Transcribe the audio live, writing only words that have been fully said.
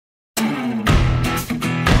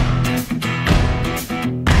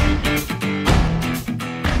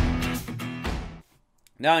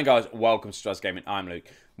Now then, guys, welcome to Straz Gaming. I'm Luke.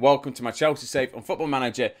 Welcome to my Chelsea save on Football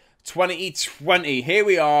Manager 2020. Here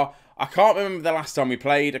we are. I can't remember the last time we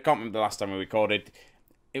played. I can't remember the last time we recorded.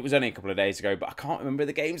 It was only a couple of days ago, but I can't remember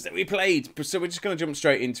the games that we played. So we're just going to jump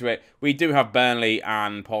straight into it. We do have Burnley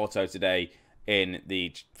and Porto today in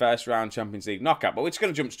the first round Champions League knockout, but we're just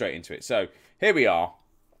going to jump straight into it. So here we are.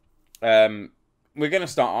 We're going to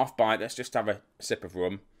start off by, let's just have a sip of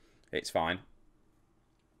rum. It's fine.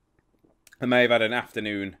 I may have had an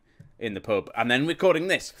afternoon in the pub and then recording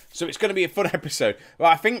this. So it's going to be a fun episode. Well,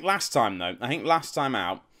 I think last time, though, last time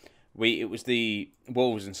out, it was the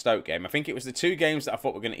Wolves and Stoke game. I think it was the two games that I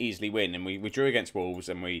thought were going to easily win. And we drew against Wolves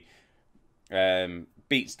and we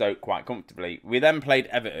beat Stoke quite comfortably. We then played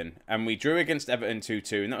Everton and we drew against Everton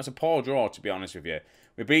 2-2. And that was a poor draw, to be honest with you.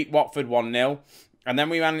 We beat Watford 1-0. And then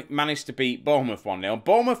we managed to beat Bournemouth 1-0.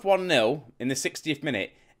 Bournemouth 1-0 in the 60th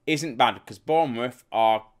minute isn't bad because Bournemouth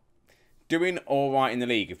are doing all right in the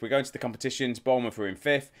league. If we go into the competitions, Bournemouth are in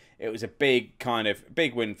 5th. It was a big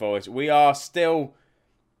win for us. We are still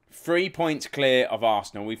 3 points clear of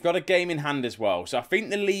Arsenal. We've got a game in hand as well. So I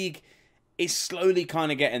think the league is slowly kind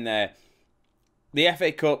of getting there. The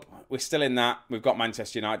FA Cup, we're still in that. We've got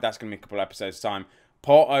Manchester United. That's going to be a couple of episodes' time.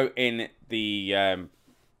 Porto in the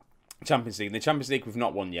Champions League. In the Champions League, we've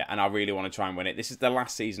not won yet, and I really want to try and win it. This is the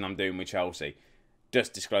last season I'm doing with Chelsea.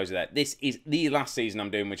 Just disclose that. This is the last season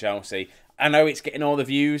I'm doing with Chelsea. I know it's getting all the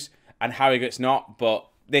views, and Harrogate's not, but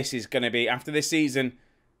this is going to be, after this season,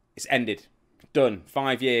 it's ended. Done.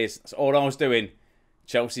 5 years. That's all I was doing.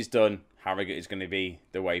 Chelsea's done. Harrogate is going to be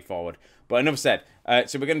the way forward. But enough said.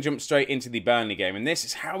 So we're going to jump straight into the Burnley game, and this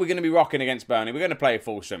is how we're going to be rocking against Burnley. We're going to play a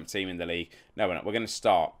full-strength team in the league. No, we're not. We're going to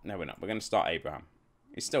start. No, we're not. We're going to start Abraham.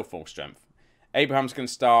 He's still full strength. Abraham's going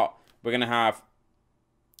to start. We're going to have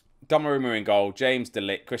Donnarumma in goal, James, De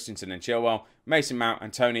Ligt, Christensen and Chilwell, Mason Mount,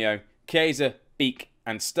 Antonio, Chiesa, Beak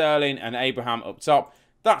and Sterling, and Abraham up top.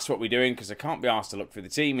 That's what we're doing because I can't be asked to look for the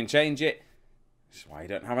team and change it. That's why you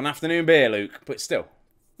don't have an afternoon beer, Luke. But still,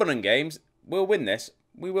 fun and games. We'll win this.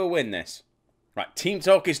 We will win this. Right, team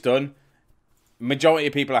talk is done. Majority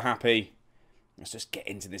of people are happy. Let's just get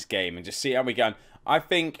into this game and just see how we go. I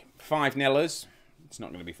think 5-0ers. It's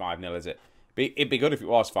not going to be 5-0, is it? It'd be good if it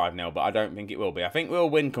was 5-0, but I don't think it will be. I think we'll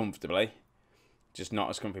win comfortably. Just not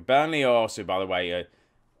as comfortably. Burnley are also, by the way,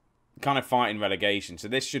 kind of fighting relegation. So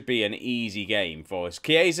this should be an easy game for us.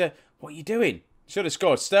 Chiesa, what are you doing? Should have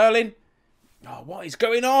scored. Sterling? Oh, what is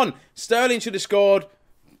going on? Sterling should have scored.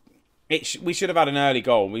 We should have had an early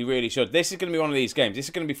goal. We really should. This is going to be one of these games. This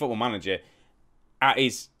is going to be Football Manager at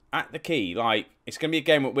the key. Like, it's going to be a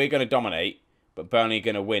game that we're going to dominate, but Burnley are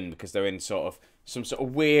going to win because they're in some sort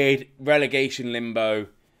of weird relegation limbo.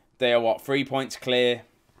 They are, 3 points clear?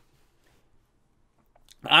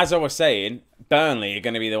 As I was saying, Burnley are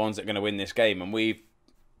going to be the ones that are going to win this game, and we're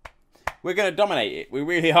going to dominate it. We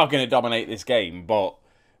really are going to dominate this game, but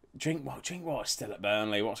Drinkwater's still at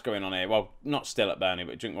Burnley. What's going on here? Well, not still at Burnley,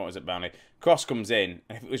 but Drinkwater's at Burnley. Cross comes in,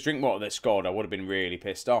 and if it was Drinkwater that scored, I would have been really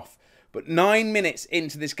pissed off. But 9 minutes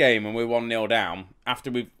into this game, and we're 1-0 down,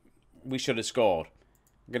 after we should have scored.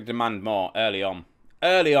 I'm going to demand more early on.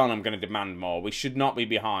 Early on, I'm going to demand more. We should not be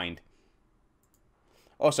behind.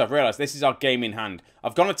 Also, I've realised this is our game in hand.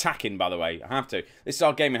 I've gone attacking, by the way. I have to. This is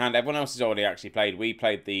our game in hand. Everyone else has already actually played. We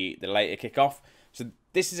played the later kickoff. So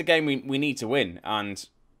this is a game we need to win. And,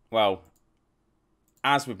 well,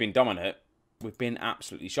 as we've been dominant, we've been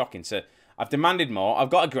absolutely shocking. So I've demanded more.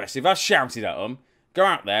 I've got aggressive. I've shouted at them. Go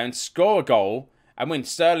out there and score a goal. And when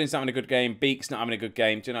Sterling's not having a good game, Beak's not having a good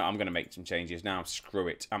game, do you know, I'm going to make some changes now. Screw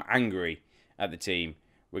it. I'm angry at the team.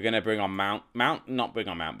 We're going to bring on Mount. Not bring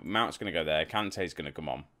on Mount, but Mount's going to go there. Kante's going to come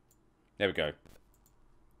on. There we go.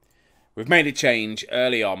 We've made a change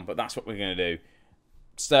early on, but that's what we're going to do.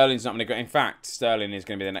 Sterling's not going to go. In fact, Sterling is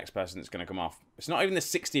going to be the next person that's going to come off. It's not even the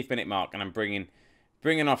 60th minute mark, and I'm bringing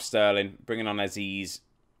off Sterling, bringing on Aziz.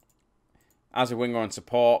 As a winger on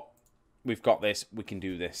support, we've got this. We can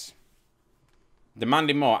do this.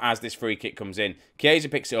 Demanding more as this free kick comes in. Chiesa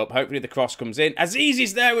picks it up. Hopefully the cross comes in. Aziz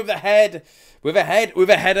is there with the head. With a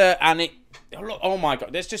header. And it... Oh my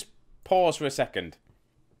God. Let's just pause for a second.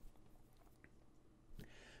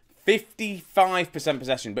 55%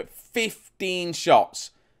 possession. But 15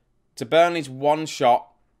 shots. To Burnley's 1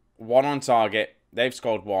 shot. 1 on target. They've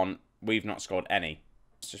scored 1. We've not scored any.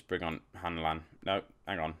 Let's just bring on Hanlan. No,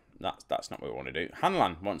 hang on. That's not what we want to do.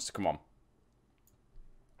 Hanlan wants to come on.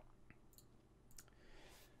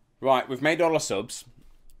 Right, we've made all our subs.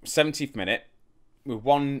 70th minute. We're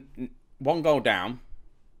one goal down.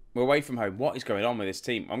 We're away from home. What is going on with this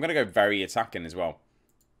team? I'm going to go very attacking as well.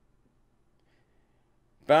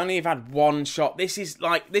 Burnley have had 1 shot. This is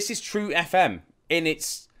true FM. in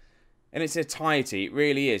its entirety. It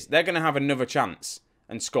really is. They're going to have another chance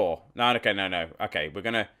and score. No, okay, no. Okay, we're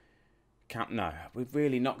going to count. No, we're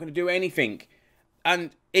really not going to do anything.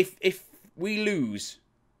 And if we lose,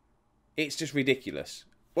 it's just ridiculous.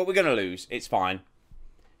 What we're going to lose, it's fine.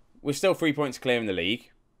 We're still 3 points clear in the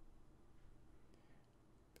league.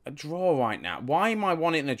 A draw right now. Why am I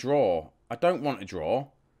wanting a draw? I don't want a draw.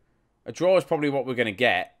 A draw is probably what we're going to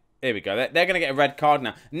get. Here we go. They're going to get a red card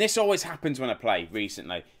now. And this always happens when I play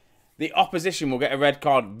recently. The opposition will get a red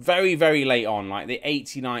card very, very late on, like the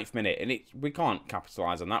 89th minute. And we can't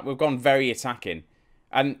capitalise on that. We've gone very attacking.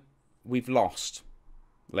 And we've lost,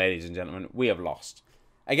 ladies and gentlemen. We have lost.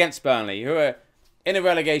 Against Burnley, who are in a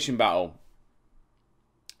relegation battle.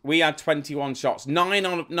 We had 21 shots. 9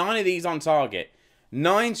 of these on target.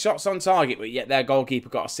 9 shots on target, but yet their goalkeeper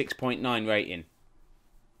got a 6.9 rating.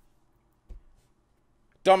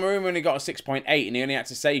 Donnarumma only got a 6.8 and he only had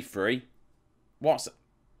to save 3. Let's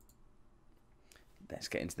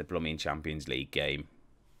get into the blooming Champions League game.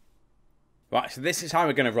 Right, so this is how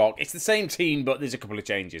we're going to rock. It's the same team, but there's a couple of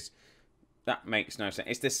changes. That makes no sense.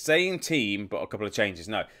 It's the same team, but a couple of changes.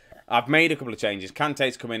 No, I've made a couple of changes.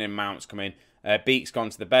 Kante's come in and Mount's come in. Beak's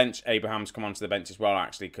gone to the bench. Abraham's come onto the bench as well,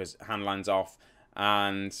 actually, because Hanlan's off.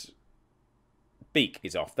 And Beak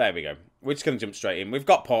is off. There we go. We're just going to jump straight in. We've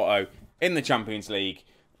got Porto in the Champions League.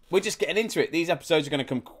 We're just getting into it. These episodes are going to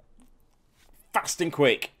come fast and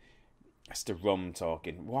quick. That's the rum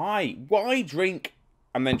talking. Why? Why drink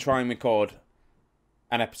and then try and record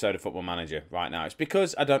an episode of Football Manager right now? It's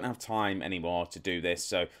because I don't have time anymore to do this.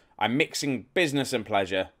 So I'm mixing business and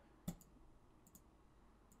pleasure.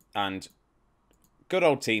 And good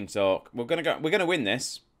old team talk. We're going to win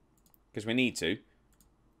this. Because we need to.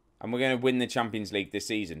 And we're going to win the Champions League this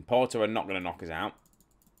season. Porto are not going to knock us out.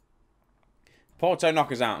 Porto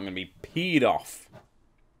knock us out, I'm going to be peed off.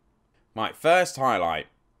 Right, first highlight.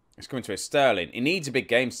 It's coming to a Sterling. He needs a big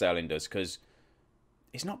game, Sterling does. Because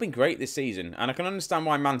it's not been great this season. And I can understand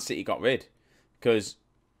why Man City got rid. Because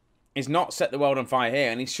he's not set the world on fire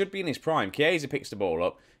here. And he should be in his prime. Chiesa picks the ball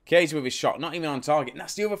up. Chiesa with his shot. Not even on target. And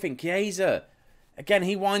that's the other thing. Chiesa. Again,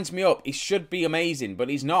 he winds me up. He should be amazing. But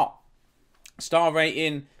he's not. Star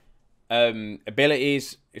rating,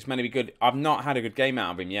 abilities, it's meant to be good. I've not had a good game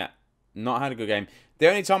out of him yet. Not had a good game. The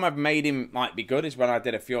only time I've made him like be good is when I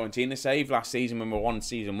did a Fiorentina save last season when we won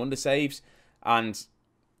season wonder saves. And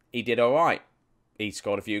he did alright. He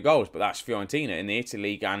scored a few goals, but that's Fiorentina in the Italy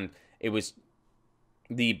League. And it was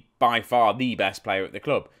by far the best player at the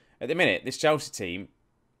club. At the minute, this Chelsea team,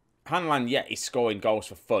 Hanlan yet is scoring goals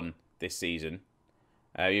for fun this season.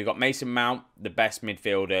 You've got Mason Mount, the best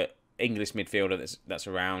midfielder, English midfielder that's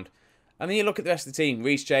around. And then you look at the rest of the team.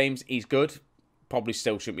 Reece James, he's good. Probably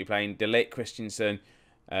still shouldn't be playing. De Ligt, Christensen,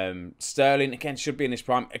 Sterling, again, should be in his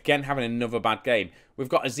prime. Again, having another bad game. We've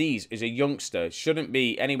got Aziz, who's a youngster. Shouldn't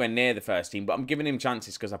be anywhere near the first team, but I'm giving him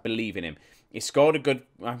chances because I believe in him. He scored a good...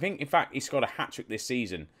 I think, in fact, he scored a hat-trick this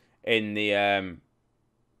season in the...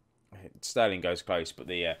 Sterling goes close, but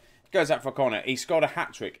the... goes out for a corner. He scored a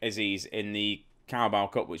hat-trick, Aziz, in the Carabao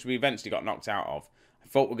Cup, which we eventually got knocked out of. I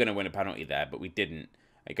thought we were going to win a penalty there, but we didn't.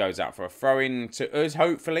 It goes out for a throw-in to us,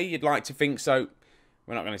 hopefully. You'd like to think so.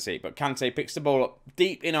 We're not going to see it. But Kante picks the ball up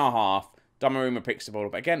deep in our half. Donnarumma picks the ball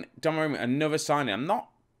up. Again, Donnarumma, another signing I'm not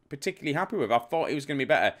particularly happy with. I thought he was going to be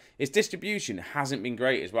better. His distribution hasn't been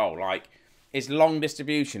great as well. Like, his long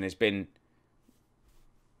distribution has been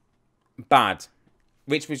bad,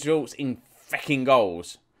 which results in fecking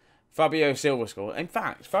goals. Fabio Silva scored. In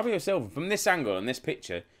fact, Fabio Silva, from this angle and this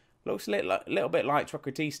picture, looks a little bit like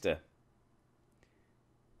Trocatista.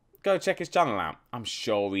 Go check his channel out. I'm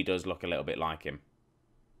sure he does look a little bit like him.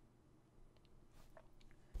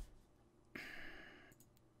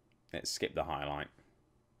 Let's skip the highlight.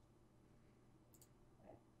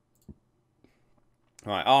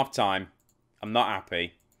 Right, half time. I'm not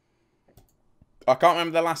happy. I can't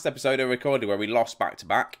remember the last episode I recorded where we lost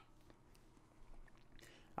back-to-back.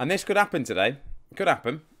 And this could happen today. It could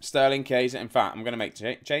happen. Sterling, Chiesa. In fact, I'm going to make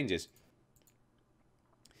changes.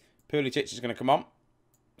 Pulisic is going to come on.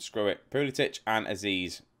 Screw it. Pulisic and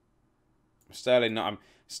Aziz. Sterling not...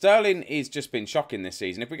 Sterling has just been shocking this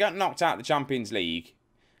season. If we get knocked out of the Champions League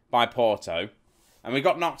by Porto, and we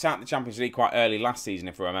got knocked out of the Champions League quite early last season,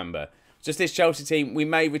 if I remember, just this Chelsea team, we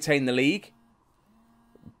may retain the league,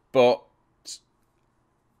 but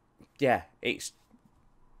yeah, it's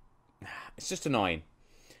just annoying.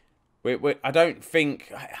 I don't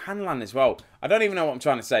think... Hanlan as well. I don't even know what I'm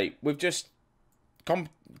trying to say. We've just...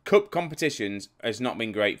 Cup competitions has not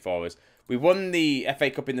been great for us. We won the FA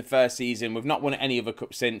Cup in the first season. We've not won any other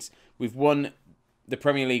cup since. We've won the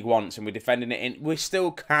Premier League once and we're defending it in. We still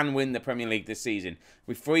can win the Premier League this season.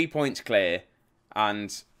 We're 3 points clear,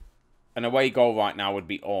 and an away goal right now would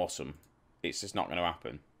be awesome. It's just not going to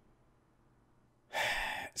happen.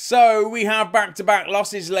 So, we have back-to-back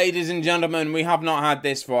losses, ladies and gentlemen. We have not had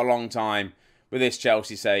this for a long time with this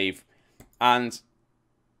Chelsea save. And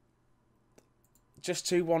just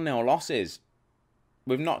 2 1-0 losses.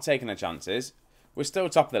 We've not taken the chances. We're still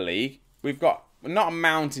top of the league. We're not a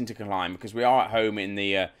mountain to climb because we are at home in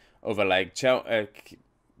the other leg.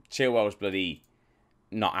 Chilwell's bloody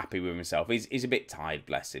not happy with himself. He's a bit tired,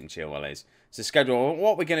 bless him, Chilwell is. So schedule,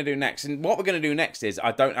 what we're going to do next. And what we're going to do next is,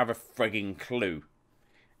 I don't have a frigging clue.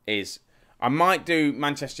 I might do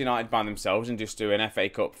Manchester United by themselves and just do an FA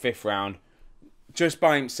Cup 5th round just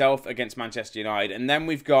by himself against Manchester United. And then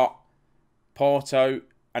we've got Porto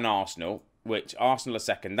and Arsenal, which Arsenal are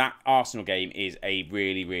second. That Arsenal game is a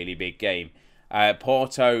really, really big game.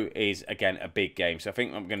 Porto is, again, a big game. So I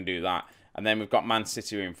think I'm going to do that. And then we've got Man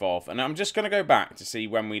City in 4th. And I'm just going to go back to see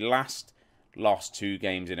when we last lost 2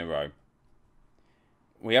 games in a row.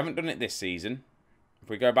 We haven't done it this season. If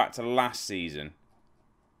we go back to last season.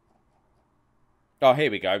 Oh,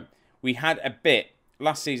 here we go. We had a bit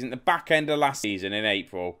last season, the back end of last season in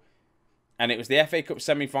April. And it was the FA Cup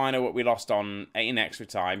semi-final that we lost on in extra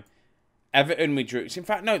time. Everton we drew. In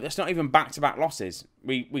fact, no, that's not even back-to-back losses.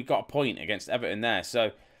 We got a point against Everton there.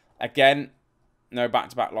 So, again, no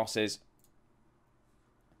back-to-back losses.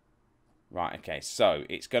 Right, okay. So,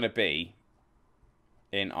 it's going to be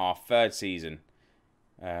in our 3rd season.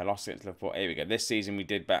 Lost against Liverpool. Here we go. This season we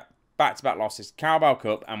did back-to-back losses. Carabao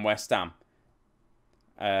Cup and West Ham.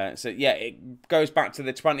 So, yeah, it goes back to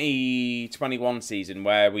the 2021 season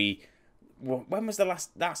where we... When was the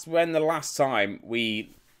last... That's when the last time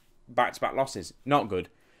we... Back-to-back losses. Not good.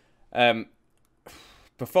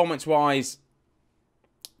 Performance-wise,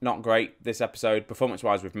 not great this episode.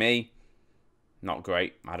 Performance-wise with me, not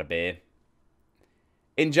great. I had a beer.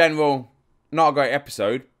 In general, not a great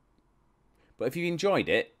episode. But if you enjoyed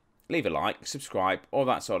it, leave a like, subscribe, all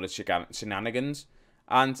that sort of shenanigans.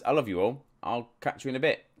 And I love you all. I'll catch you in a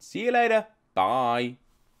bit. See you later. Bye.